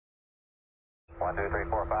1, 2, 3,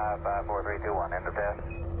 4, 5, 5, 4, 3, 2, 1. End of test.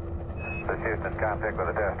 This is Houston, contact with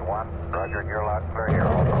a test 1. Roger, you're locked, clear here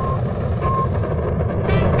also.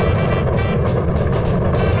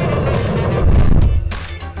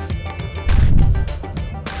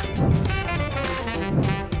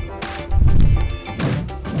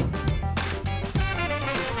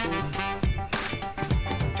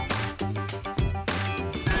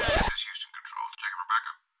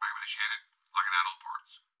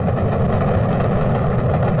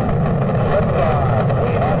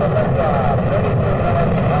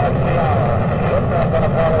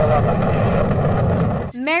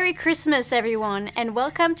 Merry Christmas, everyone, and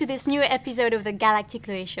welcome to this new episode of the Galactic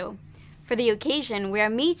Chloé show. For the occasion, we are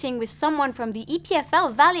meeting with someone from the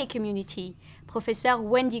EPFL Valley community, Professor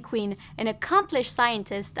Wendy Queen, an accomplished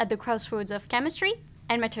scientist at the crossroads of chemistry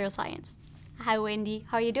and material science. Hi, Wendy.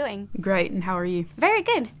 How are you doing? Great, and how are you? Very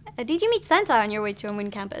good. Did you meet Santa on your way to a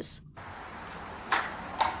Moon Campus?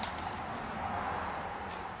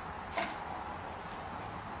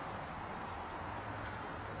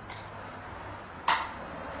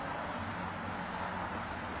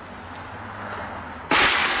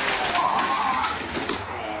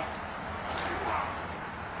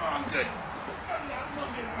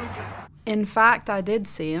 In fact, I did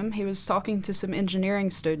see him. He was talking to some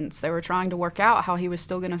engineering students. They were trying to work out how he was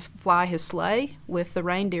still going to fly his sleigh with the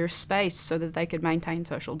reindeer spaced so that they could maintain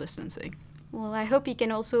social distancing. Well, I hope you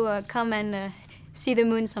can also come and see the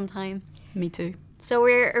moon sometime. Me too. So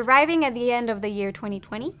we're arriving at the end of the year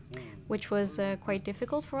 2020, which was quite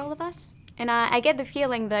difficult for all of us. And I get the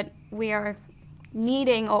feeling that we are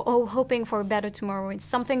needing or hoping for a better tomorrow. It's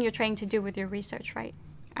something you're trying to do with your research, right?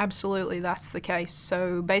 Absolutely, that's the case.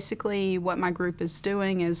 So basically what my group is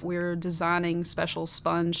doing is we're designing special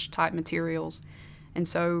sponge-type materials. And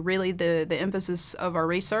so really the emphasis of our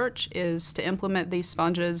research is to implement these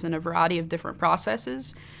sponges in a variety of different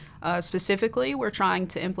processes. Specifically, we're trying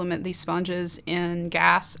to implement these sponges in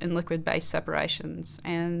gas and liquid-based separations.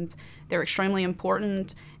 And they're extremely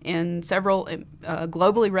important in several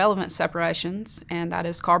globally relevant separations, and that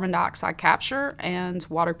is carbon dioxide capture and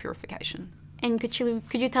water purification. And could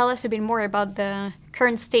you tell us a bit more about the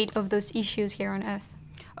current state of those issues here on Earth?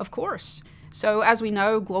 Of course. So as we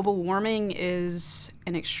know, global warming is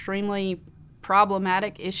an extremely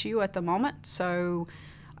problematic issue at the moment. So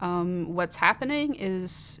what's happening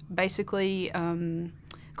is basically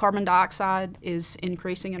carbon dioxide is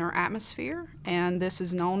increasing in our atmosphere, and this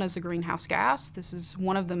is known as a greenhouse gas. This is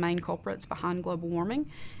one of the main culprits behind global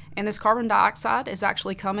warming. And this carbon dioxide is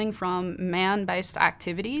actually coming from man-based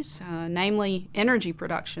activities, namely energy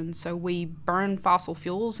production. So we burn fossil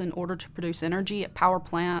fuels in order to produce energy at power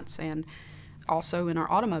plants and also in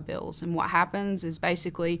our automobiles. And what happens is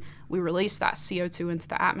basically we release that CO2 into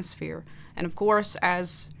the atmosphere. And of course,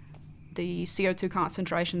 as the CO2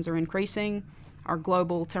 concentrations are increasing, our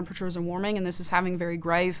global temperatures are warming, and this is having very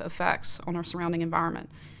grave effects on our surrounding environment.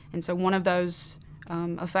 And so one of those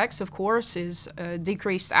effects, of course, is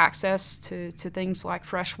decreased access to things like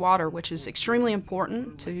fresh water, which is extremely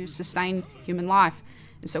important to sustain human life.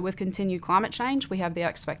 And so with continued climate change, we have the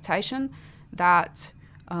expectation that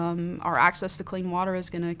our access to clean water is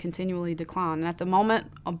going to continually decline. And at the moment,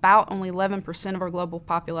 about only 11% of our global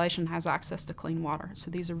population has access to clean water. So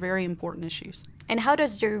these are very important issues. And how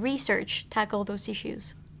does your research tackle those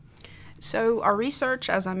issues? So our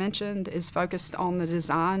research, as I mentioned, is focused on the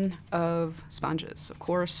design of sponges. Of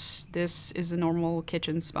course, this is a normal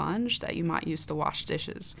kitchen sponge that you might use to wash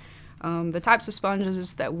dishes. The types of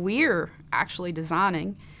sponges that we're actually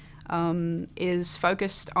designing is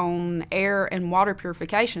focused on air and water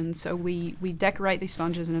purification. So we decorate these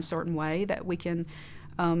sponges in a certain way that we can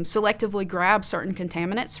selectively grab certain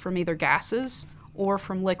contaminants from either gases or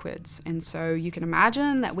from liquids. And so you can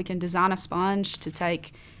imagine that we can design a sponge to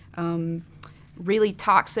take really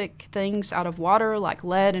toxic things out of water like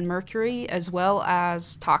lead and mercury, as well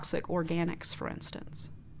as toxic organics, for instance.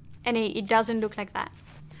 And it doesn't look like that?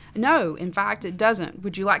 No, in fact, it doesn't.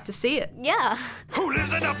 Would you like to see it? Yeah. Who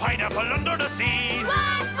lives in a pineapple under the sea?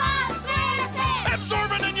 SpongeBob SquarePants!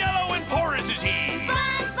 Absorbent and yellow and porous is he.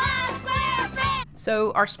 SpongeBob SquarePants!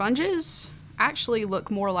 So our sponges actually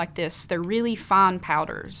look more like this. They're really fine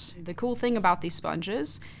powders. The cool thing about these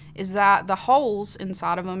sponges is that the holes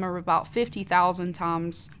inside of them are about 50,000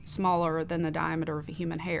 times smaller than the diameter of a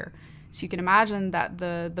human hair. So you can imagine that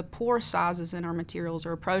the pore sizes in our materials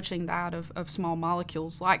are approaching that of small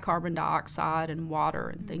molecules like carbon dioxide and water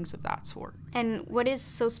and things of that sort. And what is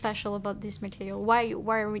so special about this material? Why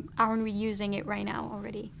aren't we using it right now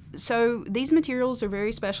already? So these materials are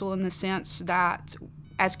very special in the sense that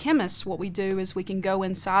as chemists, what we do is we can go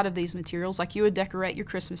inside of these materials, like you would decorate your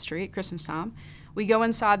Christmas tree at Christmas time. We go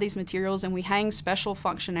inside these materials and we hang special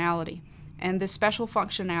functionality. And this special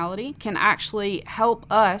functionality can actually help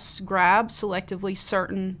us grab selectively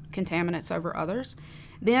certain contaminants over others.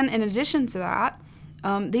 Then, in addition to that,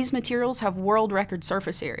 these materials have world record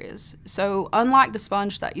surface areas. So unlike the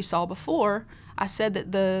sponge that you saw before, I said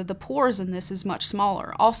that the pores in this is much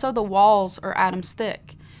smaller. Also, the walls are atoms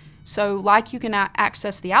thick. So like you can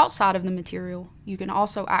access the outside of the material, you can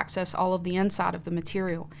also access all of the inside of the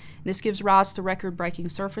material. This gives rise to record-breaking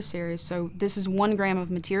surface areas. So this is 1 gram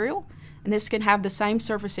of material, and this can have the same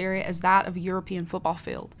surface area as that of a European football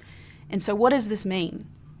field. And so what does this mean?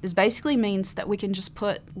 This basically means that we can just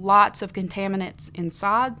put lots of contaminants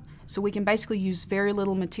inside, so we can basically use very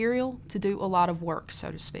little material to do a lot of work,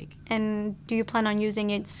 so to speak. And do you plan on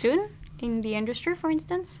using it soon in the industry, for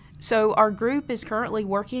instance? So our group is currently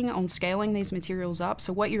working on scaling these materials up.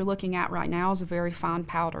 So what you're looking at right now is a very fine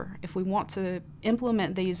powder. If we want to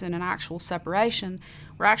implement these in an actual separation,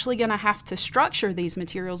 we're actually going to have to structure these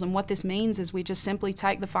materials. And what this means is we just simply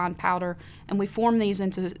take the fine powder and we form these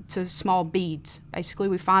into small beads. Basically,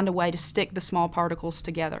 we find a way to stick the small particles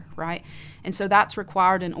together, right? And so that's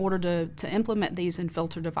required in order to implement these in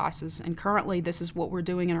filter devices. And currently, this is what we're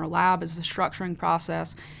doing in our lab, is the structuring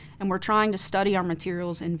process. And we're trying to study our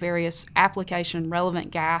materials in various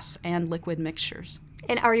application-relevant gas and liquid mixtures.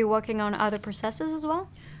 And are you working on other processes as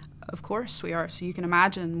well? Of course we are. So you can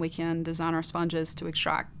imagine we can design our sponges to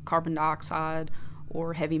extract carbon dioxide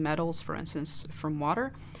or heavy metals, for instance, from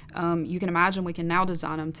water. You can imagine we can now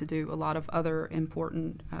design them to do a lot of other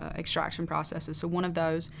important extraction processes. So one of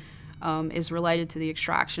those is related to the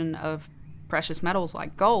extraction of precious metals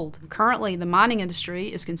like gold. Currently, the mining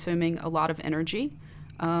industry is consuming a lot of energy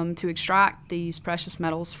to extract these precious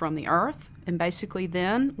metals from the earth. And basically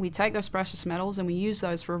then we take those precious metals and we use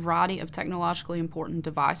those for a variety of technologically important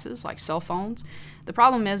devices like cell phones. The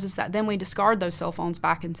problem is that then we discard those cell phones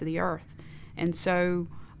back into the earth. And so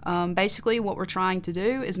basically what we're trying to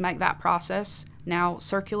do is make that process now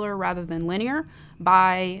circular rather than linear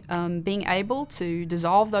by being able to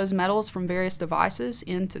dissolve those metals from various devices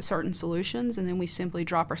into certain solutions, and then we simply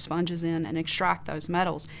drop our sponges in and extract those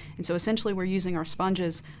metals. And so essentially we're using our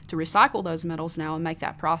sponges to recycle those metals now and make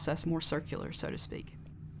that process more circular, so to speak.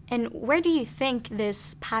 And where do you think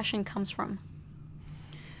this passion comes from?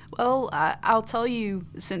 Well, I'll tell you,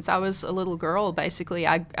 since I was a little girl, basically,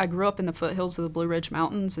 I grew up in the foothills of the Blue Ridge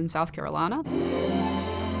Mountains in South Carolina.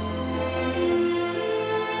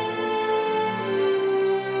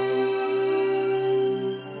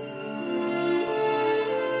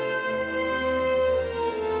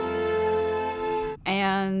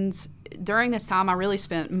 And during this time, I really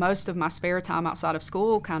spent most of my spare time outside of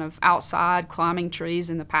school, kind of outside, climbing trees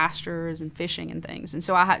in the pastures and fishing and things. And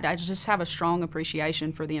so I just have a strong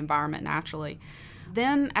appreciation for the environment naturally.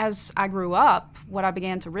 Then as I grew up, what I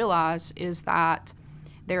began to realize is that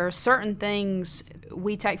there are certain things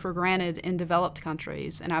we take for granted in developed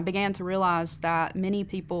countries. And I began to realize that many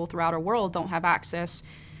people throughout our world don't have access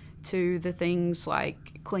to the things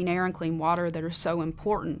like clean air and clean water that are so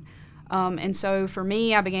important. And so for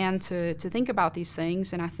me, I began to think about these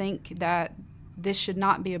things, and I think that this should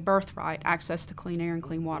not be a birthright, access to clean air and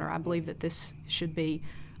clean water. I believe that this should be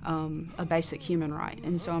a basic human right.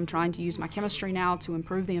 And so I'm trying to use my chemistry now to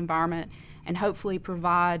improve the environment and hopefully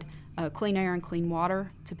provide clean air and clean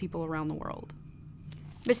water to people around the world.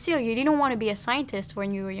 But still, you didn't want to be a scientist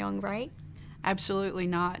when you were young, right? Absolutely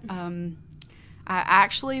not. I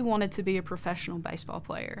actually wanted to be a professional baseball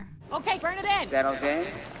player. Okay, burn it in. Settles in.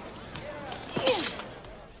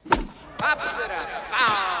 Pops it up.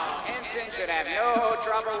 Foul. Ensign should have no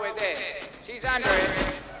trouble with this. She's under it.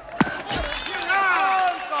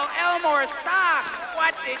 Oh, Uncle Elmore's socks.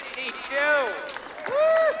 What did she do?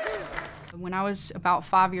 Woo! When I was about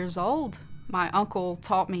 5 years old, my uncle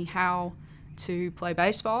taught me how to play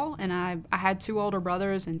baseball, and I had 2 older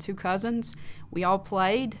brothers and 2 cousins. We all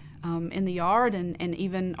played in the yard and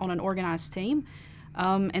even on an organized team.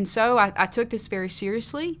 And so I took this very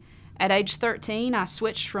seriously. At age 13, I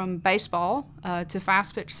switched from baseball to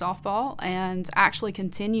fast-pitch softball and actually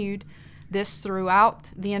continued this throughout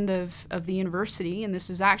the end of the university. And this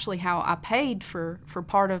is actually how I paid for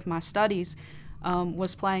part of my studies,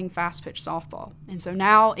 was playing fast-pitch softball. And so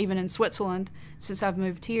now, even in Switzerland, since I've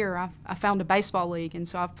moved here, I found a baseball league. And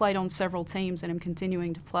so I've played on several teams and am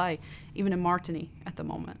continuing to play, even in Martigny at the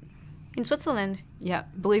moment. In Switzerland? Yeah,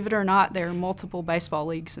 believe it or not, there are multiple baseball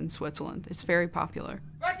leagues in Switzerland. It's very popular.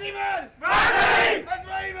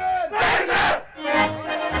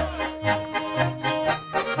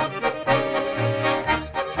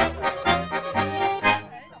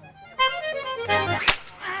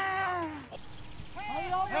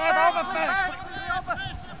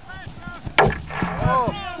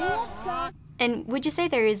 And would you say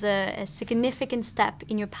there is a significant step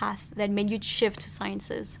in your path that made you shift to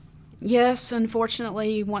sciences? Yes,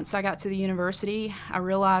 unfortunately, once I got to the university, I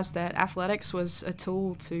realized that athletics was a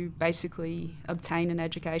tool to basically obtain an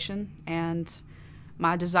education, and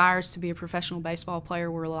my desires to be a professional baseball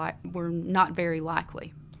player were not very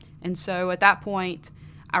likely. And so at that point,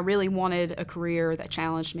 I really wanted a career that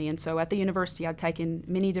challenged me. And so at the university, I'd taken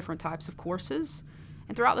many different types of courses.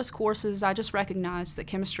 And throughout those courses, I just recognized that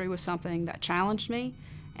chemistry was something that challenged me,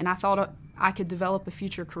 and I thought I could develop a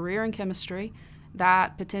future career in chemistry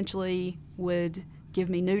that potentially would give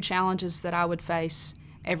me new challenges that I would face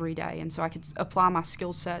every day. And so I could apply my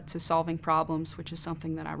skill set to solving problems, which is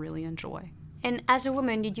something that I really enjoy. And as a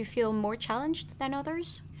woman, did you feel more challenged than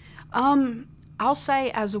others? I'll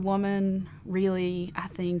say as a woman, really, I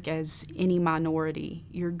think as any minority,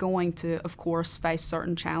 you're going to, of course, face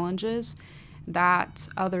certain challenges that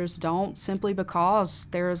others don't, simply because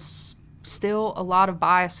there's still a lot of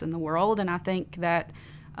bias in the world. And I think that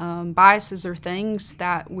biases are things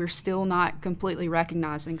that we're still not completely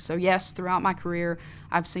recognizing. So yes, throughout my career,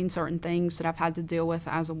 I've seen certain things that I've had to deal with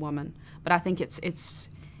as a woman. But I think it's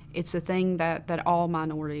a thing that all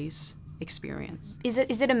minorities experience. Is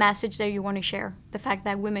it a message that you want to share? The fact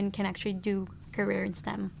that women can actually do career in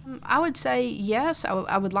STEM? I would say yes.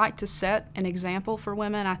 I would like to set an example for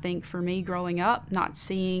women. I think for me growing up, not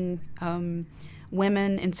seeing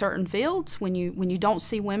women in certain fields, when you don't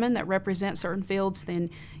see women that represent certain fields, then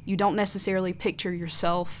you don't necessarily picture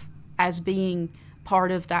yourself as being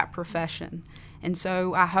part of that profession. And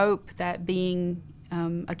so I hope that being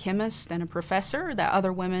a chemist and a professor, that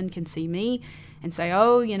other women can see me and say,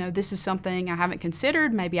 oh, you know, this is something I haven't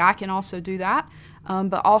considered, maybe I can also do that.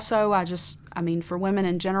 But also for women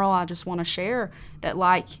in general, I just want to share that,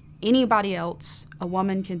 like anybody else, a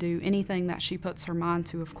woman can do anything that she puts her mind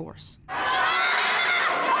to, of course.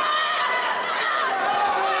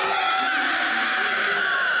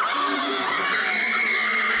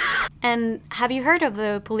 And have you heard of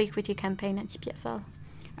the Polyquity campaign at EPFL?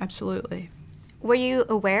 Absolutely. Were you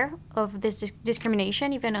aware of this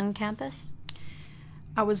discrimination even on campus?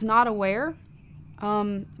 I was not aware,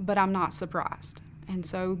 but I'm not surprised. And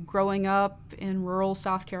so growing up in rural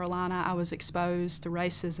South Carolina, I was exposed to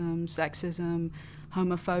racism, sexism,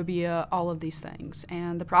 homophobia, all of these things.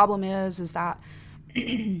 And the problem is that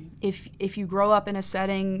if you grow up in a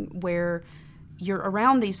setting where you're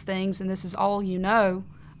around these things and this is all you know,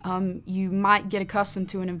 you might get accustomed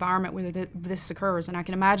to an environment where this occurs. And I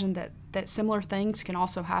can imagine that similar things can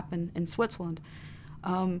also happen in Switzerland.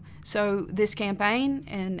 So this campaign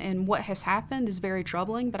and what has happened is very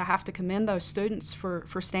troubling, but I have to commend those students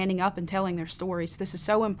for standing up and telling their stories. This is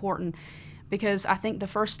so important because I think the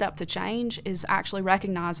first step to change is actually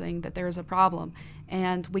recognizing that there is a problem.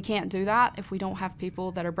 And we can't do that if we don't have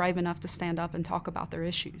people that are brave enough to stand up and talk about their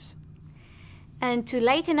issues. And to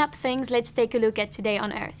lighten up things, let's take a look at Today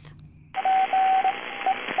on Earth.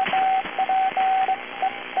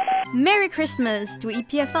 Merry Christmas! To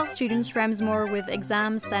EPFL students rhymes more with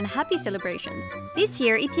exams than happy celebrations. This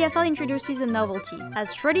year, EPFL introduces a novelty.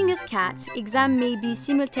 As Schrodinger's cat, exam may be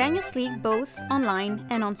simultaneously both online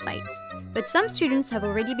and on-site. But some students have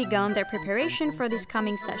already begun their preparation for this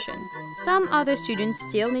coming session. Some other students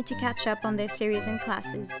still need to catch up on their series and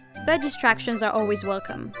classes. But distractions are always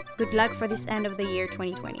welcome. Good luck for this end of the year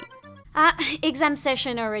 2020. Exam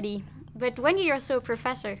session already. But when you're also a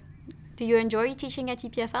professor, do you enjoy teaching at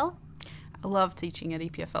EPFL? I love teaching at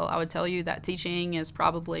EPFL. I would tell you that teaching is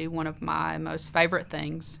probably one of my most favorite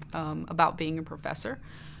things about being a professor.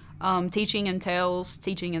 Teaching entails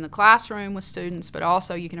teaching in the classroom with students, but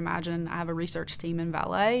also you can imagine I have a research team in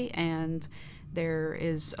Valet, and there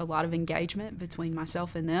is a lot of engagement between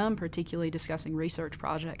myself and them, particularly discussing research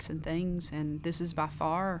projects and things, and this is by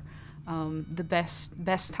far the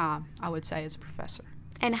best time, I would say, as a professor.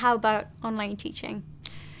 And how about online teaching?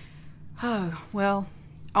 Oh, well,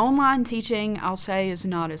 online teaching, I'll say, is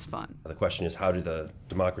not as fun. The question is, how do the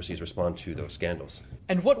democracies respond to those scandals?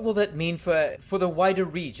 And what will that mean for the wider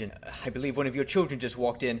region? I believe one of your children just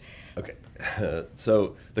walked in. Okay,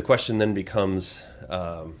 so the question then becomes,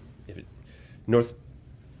 I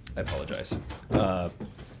apologize.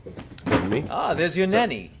 Pardon me? There's your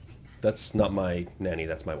nanny. That's not my nanny,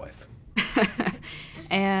 that's my wife.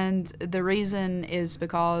 And the reason is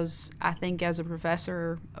because I think as a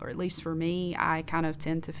professor, or at least for me, I kind of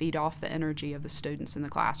tend to feed off the energy of the students in the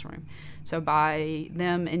classroom. So by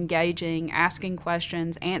them engaging, asking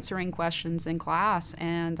questions, answering questions in class,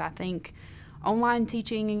 and I think online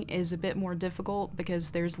teaching is a bit more difficult because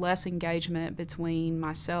there's less engagement between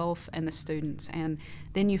myself and the students, and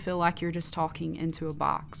then you feel like you're just talking into a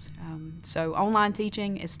box. So online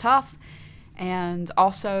teaching is tough. and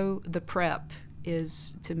also the prep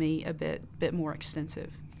is, to me, a bit more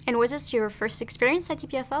extensive. And was this your first experience at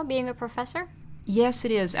EPFL, being a professor? Yes,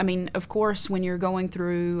 it is. I mean, of course, when you're going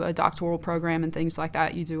through a doctoral program and things like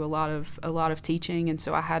that, you do a lot of teaching, and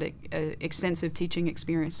so I had a extensive teaching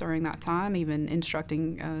experience during that time, even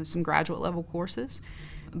instructing some graduate level courses.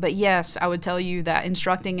 But yes, I would tell you that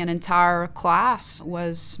instructing an entire class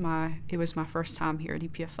was my first time here at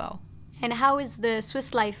EPFL. And how is the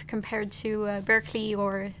Swiss life compared to Berkeley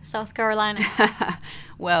or South Carolina?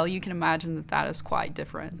 Well, you can imagine that is quite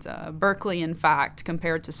different. Berkeley, in fact,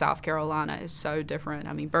 compared to South Carolina, is so different.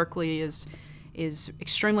 I mean, Berkeley is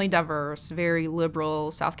extremely diverse, very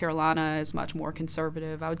liberal. South Carolina is much more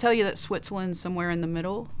conservative. I would tell you that Switzerland's somewhere in the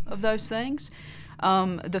middle of those things.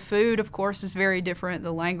 The food, of course, is very different.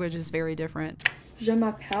 The language is very different. Je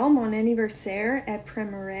m'appelle, mon anniversaire est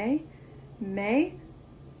premier mai,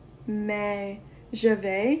 mais je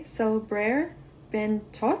vais célébrer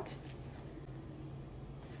bientôt.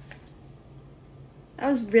 That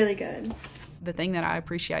was really good. The thing that I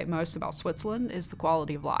appreciate most about Switzerland is the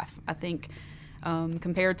quality of life. I think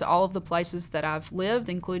compared to all of the places that I've lived,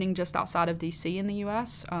 including just outside of DC in the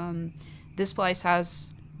U.S., this place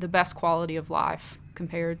has the best quality of life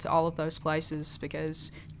compared to all of those places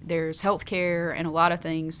because there's healthcare and a lot of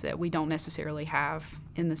things that we don't necessarily have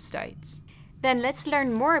in the States. Then let's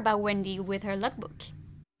learn more about Wendy with her logbook.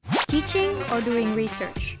 Teaching or doing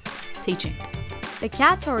research? Teaching. A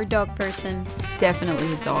cat or a dog person?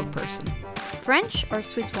 Definitely a dog person. French or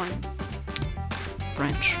Swiss wine?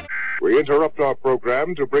 French. We interrupt our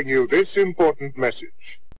program to bring you this important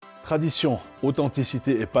message. Tradition,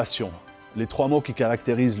 authenticité et passion. Les trois mots qui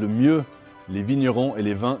caractérisent le mieux les vignerons et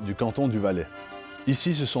les vins du canton du Valais.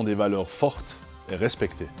 Ici, ce sont des valeurs fortes et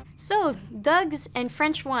respectées. So, dogs and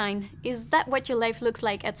French wine, is that what your life looks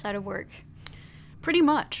like outside of work? Pretty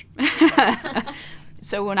much.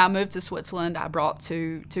 So when I moved to Switzerland, I brought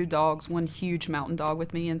two dogs, one huge mountain dog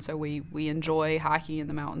with me, and so we enjoy hiking in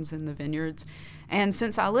the mountains and the vineyards. And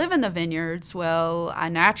since I live in the vineyards, well, I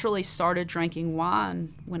naturally started drinking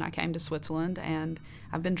wine when I came to Switzerland, and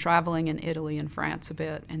I've been traveling in Italy and France a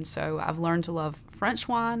bit, and so I've learned to love French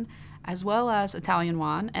wine as well as Italian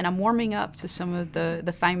wine, and I'm warming up to some of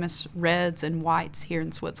the famous reds and whites here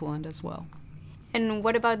in Switzerland as well. And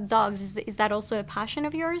what about dogs? Is that also a passion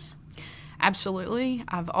of yours? Absolutely.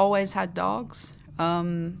 I've always had dogs.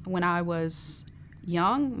 When I was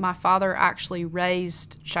young, my father actually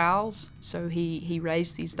raised chows, so he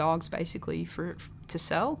raised these dogs basically to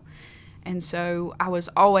sell. And so I was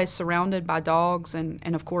always surrounded by dogs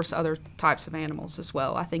and of course other types of animals as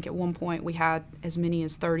well. I think at one point we had as many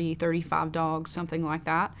as 30, 35 dogs, something like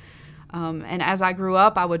that. And as I grew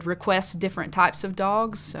up, I would request different types of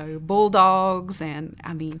dogs, so bulldogs and,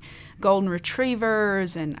 golden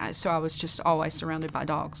retrievers, and so I was just always surrounded by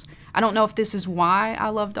dogs. I don't know if this is why I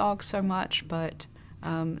love dogs so much, but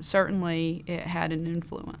certainly it had an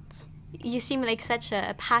influence. You seem like such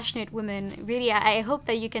a passionate woman. Really, I hope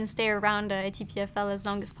that you can stay around at EPFL as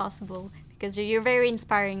long as possible, because you're very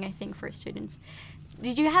inspiring, I think, for students.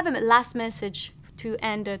 Did you have a last message to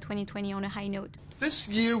end 2020 on a high note? This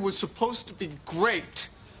year was supposed to be great.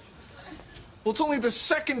 Well, it's only the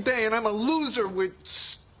second day, and I'm a loser with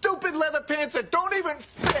stupid leather pants that don't even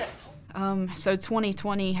fit. So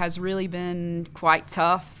 2020 has really been quite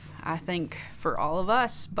tough, I think, for all of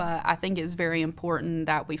us, but I think it's very important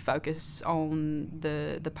that we focus on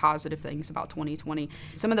the positive things about 2020.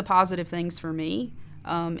 Some of the positive things for me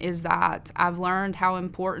is that I've learned how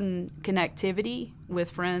important connectivity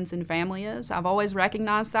with friends and family is. I've always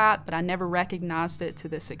recognized that, but I never recognized it to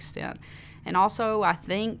this extent. And also, I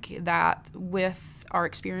think that with our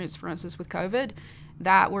experience, for instance, with COVID,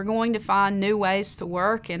 that we're going to find new ways to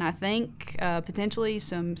work, and I think potentially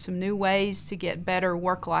some new ways to get better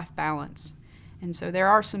work-life balance. And so there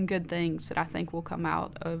are some good things that I think will come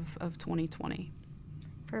out of 2020.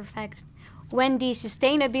 Perfect. Wendy,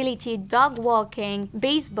 sustainability, dog walking,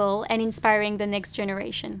 baseball, and inspiring the next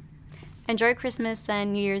generation. Enjoy Christmas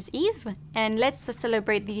and New Year's Eve, and let's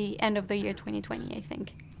celebrate the end of the year 2020, I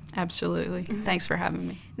think. Absolutely. Thanks for having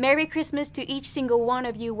me. Merry Christmas to each single one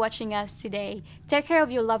of you watching us today. Take care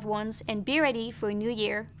of your loved ones and be ready for a new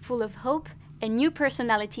year full of hope and new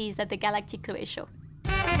personalities at the Galactic Chloé Show.